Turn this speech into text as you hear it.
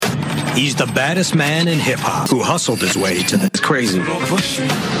He's the baddest man in hip-hop who hustled his way to the crazy.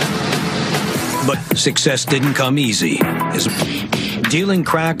 But success didn't come easy. Dealing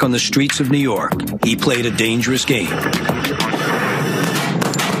crack on the streets of New York, he played a dangerous game.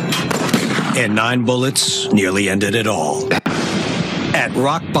 And 9 bullets nearly ended it all. At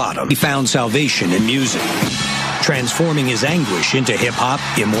rock bottom, he found salvation in music, transforming his anguish into hip-hop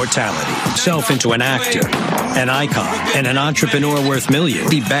immortality, himself into an actor, an icon, and an entrepreneur worth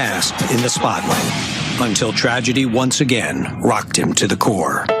millions. He basked in the spotlight until tragedy once again rocked him to the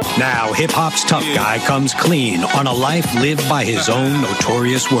core. Now, hip-hop's tough guy comes clean on a life lived by his own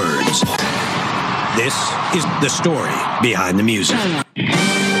notorious words. This is the story behind the music.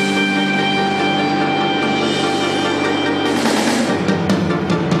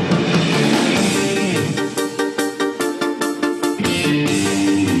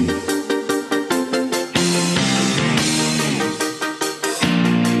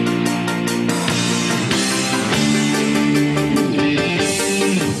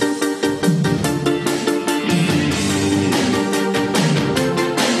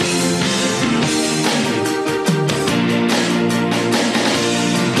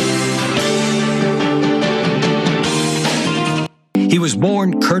 He was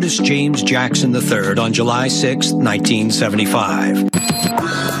born Curtis James Jackson III on July 6, 1975.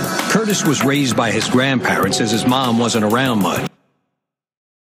 Curtis was raised by his grandparents as his mom wasn't around much.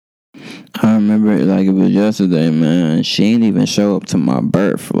 I remember it like it was yesterday, man. She ain't even show up to my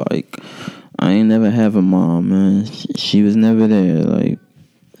birth. Like, I ain't never have a mom, man. She was never there. Like,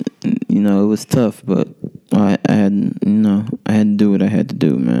 you know, it was tough, but I had to do what I had to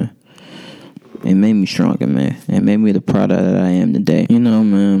do, man. It made me stronger, man. It made me the product that I am today. You know,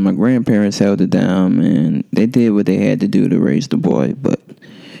 man, my grandparents held it down, man. They did what they had to do to raise the boy. But,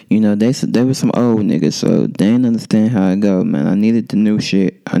 you know, they were some old niggas, so they didn't understand how it go, man. I needed the new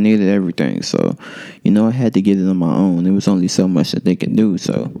shit. I needed everything. So, you know, I had to get it on my own. There was only so much that they could do.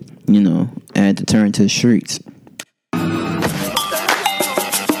 So, you know, I had to turn to the streets.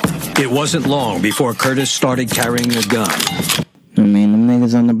 It wasn't long before Curtis started carrying a gun. I mean, them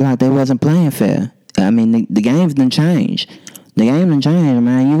niggas on the block, they wasn't playing fair. I mean, the games done changed. The game done changed,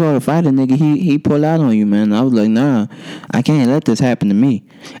 man. You go to fight a nigga, he pull out on you, man. I was like, nah, I can't let this happen to me.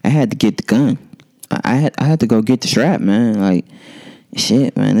 I had to get the gun. I had to go get the strap, man. Like,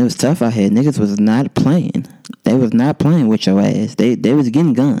 shit, man, it was tough out here. Niggas was not playing. They was not playing with your ass. They was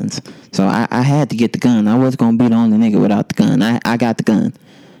getting guns. So I had to get the gun. I wasn't gonna be the only nigga without the gun. I got the gun.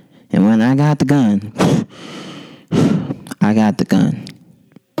 And when I got the gun, I got the gun.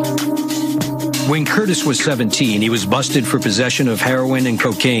 When Curtis was 17, he was busted for possession of heroin and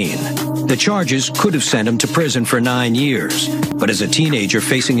cocaine. The charges could have sent him to prison for 9 years, but as a teenager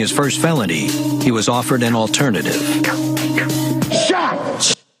facing his first felony, he was offered an alternative.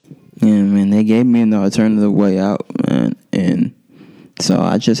 Shot! Yeah, man, they gave me an alternative way out, man, and so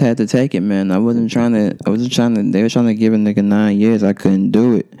I just had to take it, man. They were trying to give a nigga 9 years. I couldn't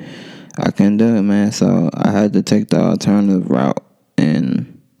do it. Man. So I had to take the alternative route.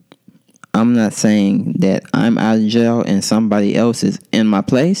 And I'm not saying that I'm out of jail and somebody else is in my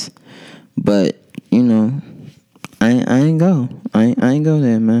place, but you know, I ain't go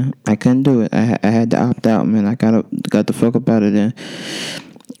there, man. I couldn't do it. I had to opt out, man. I got the fuck up out of there.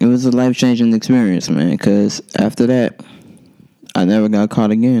 It was a life-changing experience, man. Cause after that, I never got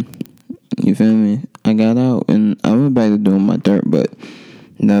caught again. You feel me? I got out and I went back to doing my dirt, but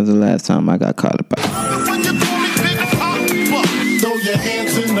that was the last time I got caught up.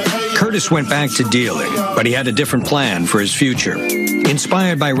 Curtis went back to dealing, but he had a different plan for his future.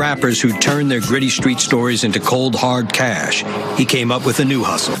 Inspired by rappers who turned their gritty street stories into cold, hard cash, he came up with a new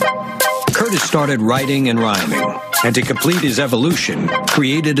hustle. Curtis started writing and rhyming, and to complete his evolution,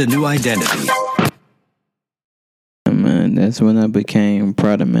 created a new identity. Man, that's when I became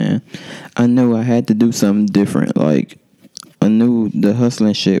Pradaman. I knew I had to do something different. Like, I knew the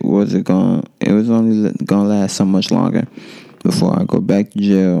hustling shit it was only gonna last so much longer before I go back to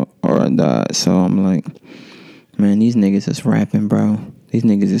jail or I die. So I'm like, man, these niggas is rapping, bro. These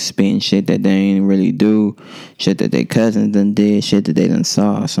niggas is spitting shit that they ain't really do, shit that their cousins done did, shit that they done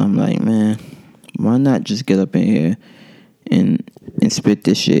saw. So I'm like, man, why not just get up in here and spit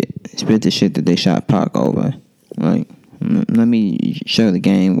this shit that they shot Pac over? Like, let me show the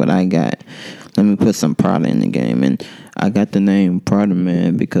game what I got. Let me put some Prada in the game. And I got the name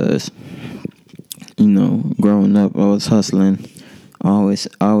Pradaman because, you know, growing up, I was hustling. I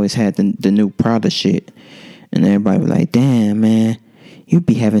always had the new Prada shit. And everybody was like, damn, man, you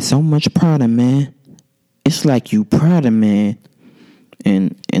be having so much Prada, man. It's like you Prada, man.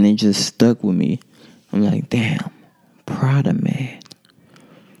 And it just stuck with me. I'm like, damn, Prada, man.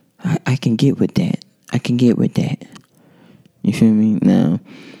 I I can get with that. I can get with that. You feel me? Now,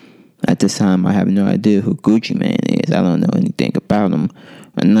 at this time, I have no idea who Gucci Mane is. I don't know anything about him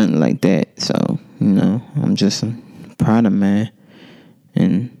or nothing like that. So, I'm just a Pradaman,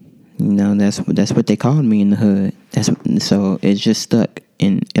 and that's what they called me in the hood. So it just stuck,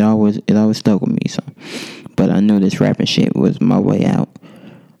 and it always stuck with me. So, but I knew this rapping shit was my way out,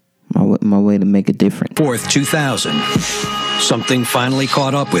 my way to make a difference. 4th, 2000. Something finally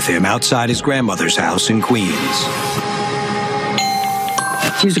caught up with him outside his grandmother's house in Queens.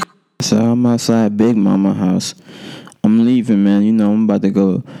 So I'm outside Big Mama house. I'm leaving, man. I'm about to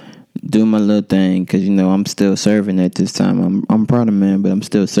go do my little thing, because I'm still serving at this time. I'm proud of man, but I'm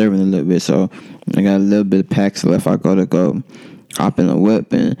still serving a little bit. So I got a little bit of packs left. I gotta go hop in a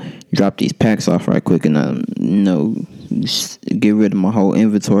whip and drop these packs off right quick, and get rid of my whole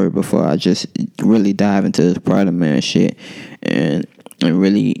inventory before I just really dive into this Prada Man shit and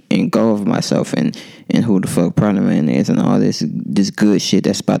really go over myself and who the fuck Prada Man is and all this good shit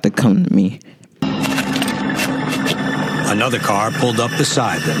that's about to come to me. Another car pulled up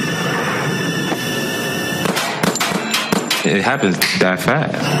beside them. It happens that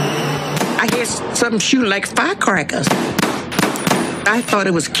fast. I hear something shooting like firecrackers. I thought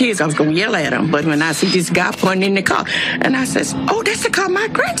it was kids. I was going to yell at them. But when I see this guy pointing in the car, and I says, oh, that's the car my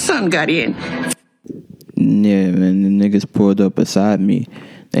grandson got in. Yeah, man, the niggas pulled up beside me.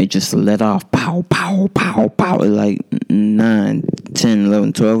 They just let off pow, pow, pow, pow. Like 9, 10,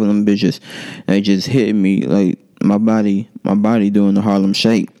 11, 12 of them bitches. They just hit me like my body doing the Harlem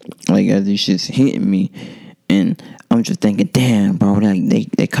Shake. Like as these shits hitting me. And I'm just thinking, damn, bro,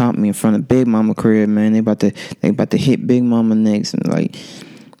 like they caught me in front of Big Mama crib, man. They about to hit Big Mama next, and like,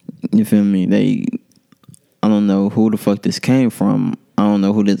 you feel me? I don't know who the fuck this came from. I don't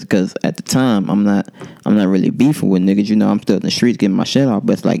know who this, because at the time I'm not really beefing with niggas. I'm still in the streets getting my shit off,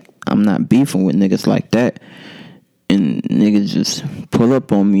 but it's like I'm not beefing with niggas like that. And niggas just pull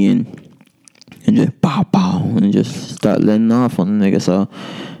up on me and just pow pow and just start letting off on the nigga. So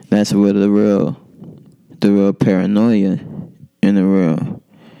that's where the real paranoia and the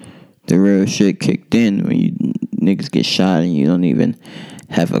real shit kicked in, when you niggas get shot and you don't even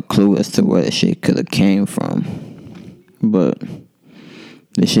have a clue as to where the shit could have came from. But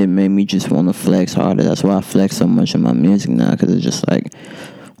the shit made me just want to flex harder. That's why I flex so much in my music now, because it's just like,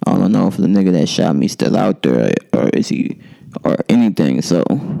 I don't know if the nigga that shot me still out there, or is he, or anything. So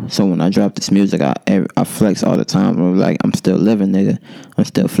when I drop this music, I flex all the time. I'm like, I'm still living, nigga. I'm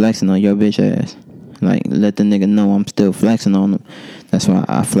still flexing on your bitch ass. Like, let the nigga know I'm still flexing on him. That's why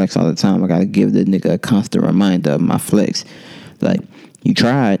I flex all the time. I gotta give the nigga a constant reminder of my flex. Like, you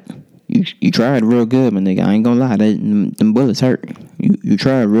tried real good, my nigga. I ain't gonna lie, them bullets hurt. You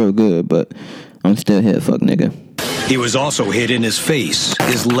tried real good, but I'm still here, fuck nigga. He was also hit in his face,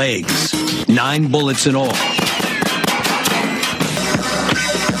 his legs, 9 bullets in all.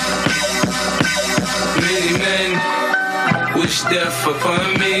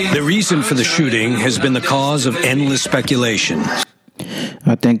 The reason for the shooting has been the cause of endless speculation.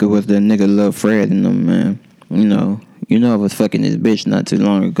 I think it was the nigga Lil Fred and them, man. I was fucking this bitch not too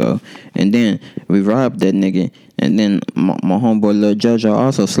long ago, and then we robbed that nigga, and then my homeboy Lil Jojo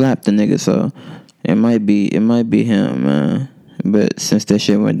also slapped the nigga. So it might be him, man. But since that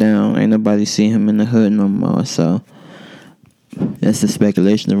shit went down, ain't nobody seen him in the hood no more. So that's the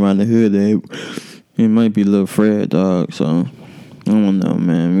speculation around the hood. It might be Lil Fred, dog. So I don't know,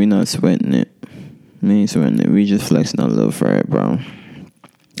 man. We not sweating it. We ain't sweating it. We just flexing on Lil Fred, bro.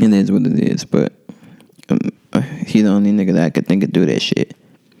 It is what it is. But he the only nigga that I could think of do that shit.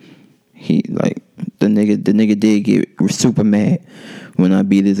 He like the nigga did get super mad when I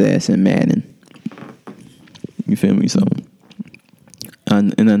beat his ass in Madden. You feel me? So I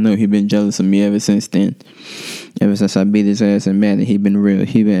know he been jealous of me ever since then. Ever since I beat his ass in Madden, he been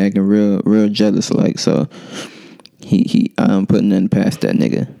acting real jealous like. So he I don't put nothing past that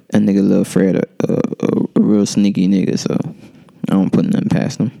nigga. That nigga Lil Fred a real sneaky nigga. So I don't put nothing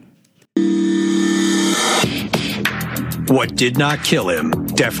past him. What did not kill him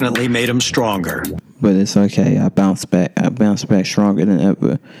definitely made him stronger. But it's okay. I bounced back stronger than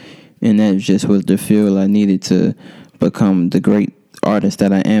ever. And that just was the fuel I needed to become the great artist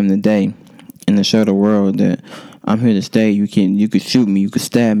that I am today. And to show the world that I'm here to stay. You can shoot me, you can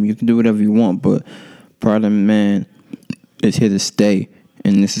stab me, you can do whatever you want. But Pradaman Man is here to stay.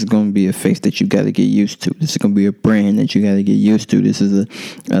 And this is going to be a face that you got to get used to. This is going to be a brand that you got to get used to. This is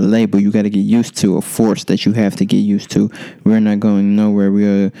a label you got to get used to, a force that you have to get used to. We're not going nowhere. We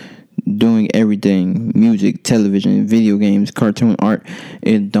are doing everything. Music, television, video games, cartoon art.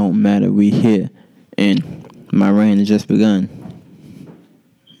 It don't matter. We here. And my reign has just begun.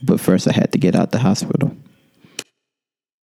 But first I had to get out the hospital.